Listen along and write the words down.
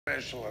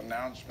Special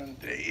announcement.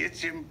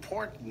 It's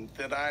important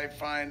that I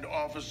find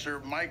Officer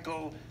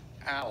Michael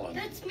Allen.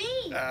 That's me.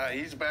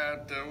 He's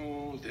about,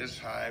 this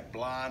high,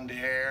 blonde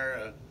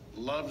hair,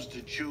 loves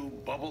to chew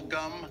bubble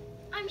gum.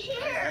 I'm here.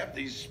 I have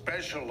these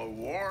special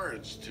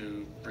awards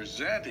to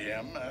present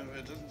him.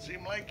 It doesn't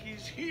seem like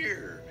he's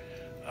here.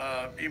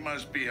 He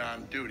must be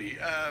on duty.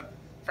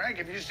 Frank,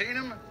 have you seen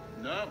him?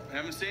 No,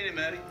 haven't seen him,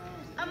 Eddie.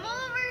 I'm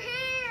over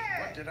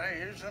here. What, did I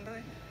hear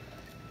something?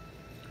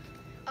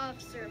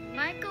 Officer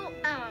Michael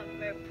Allen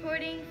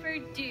reporting for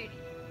duty.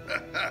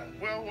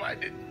 Well, why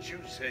didn't you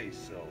say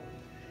so?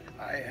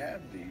 I have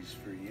these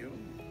for you.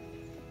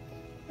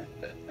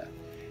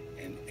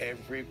 And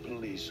every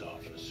police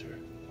officer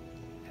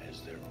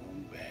has their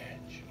own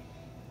badge.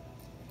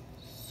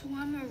 So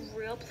I'm a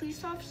real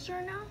police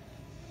officer now?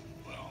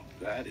 Well,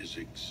 that is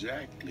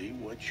exactly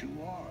what you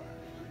are.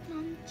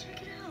 Mom,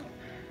 check it out.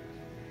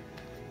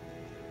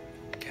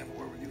 Can I have a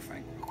word with you,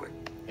 Frank, real quick?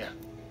 Yeah.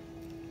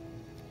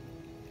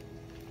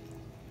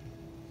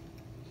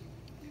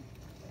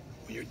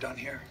 When you're done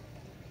here,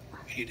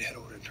 you need to head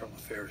over to Internal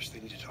Affairs. They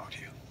need to talk to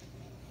you.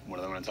 What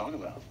do they want to talk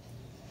about?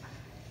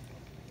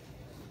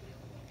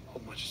 A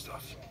whole bunch of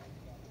stuff.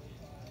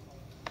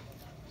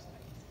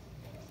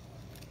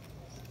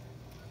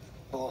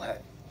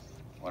 Bullhead.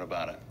 What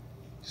about it?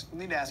 Just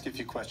need to ask you a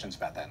few questions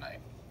about that night.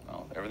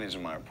 Well, everything's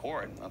in my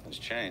report. Nothing's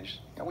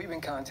changed. Now, we've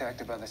been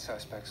contacted by the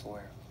suspect's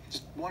lawyer.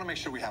 Just want to make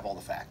sure we have all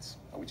the facts.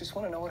 We just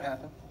want to know what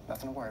happened.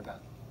 Nothing to worry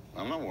about.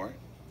 I'm not worried.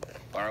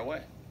 Fire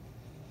away.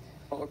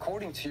 Well,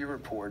 according to your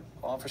report,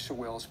 Officer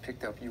Wells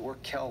picked up your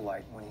Kell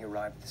light when he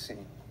arrived at the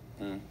scene.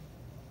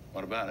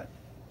 What about it?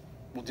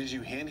 Well, did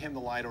you hand him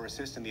the light or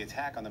assist in the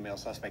attack on the male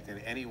suspect in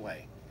any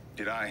way?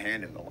 Did I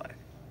hand him the light?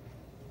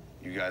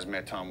 You guys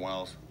met Tom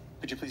Wells?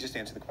 Could you please just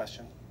answer the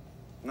question?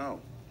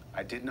 No,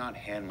 I did not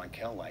hand my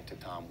Kell light to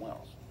Tom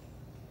Wells.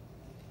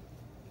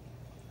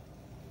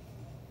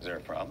 Is there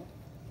a problem?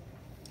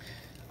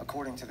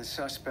 According to the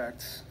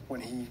suspect,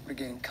 when he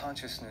regained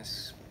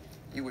consciousness,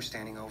 you were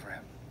standing over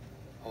him,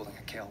 holding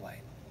a Kell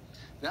light.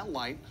 That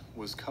light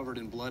was covered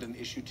in blood and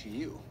issued to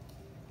you.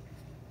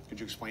 Could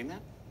you explain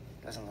that?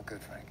 Doesn't look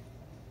good, Frank.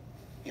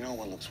 You know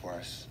what looks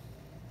worse?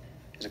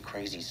 Is a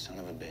crazy son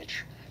of a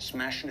bitch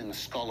smashing in the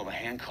skull of a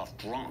handcuffed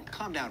drunk.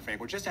 Calm down,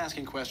 Frank. We're just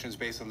asking questions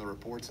based on the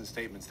reports and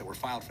statements that were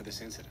filed for this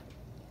incident.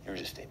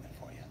 Here's a statement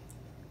for you.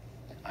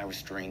 I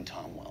restrained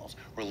Tom Wells,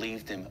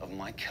 relieved him of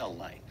my Kell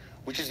light,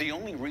 which is the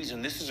only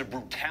reason this is a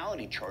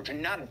brutality charge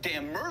and not a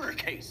damn murder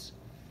case.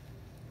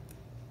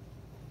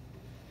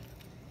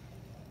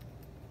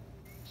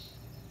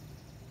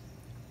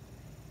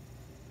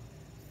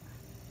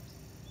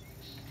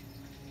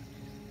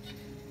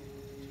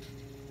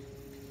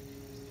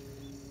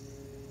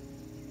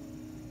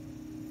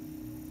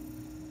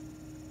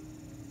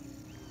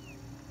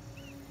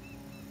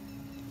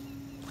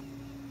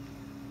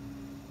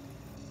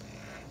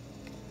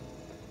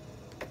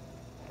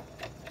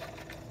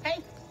 Hey,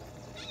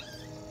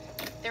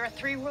 there are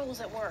 3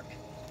 rules at work.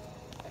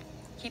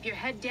 Keep your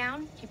head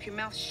down, keep your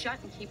mouth shut,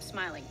 and keep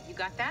smiling. You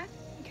got that?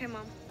 Okay,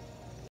 Mom.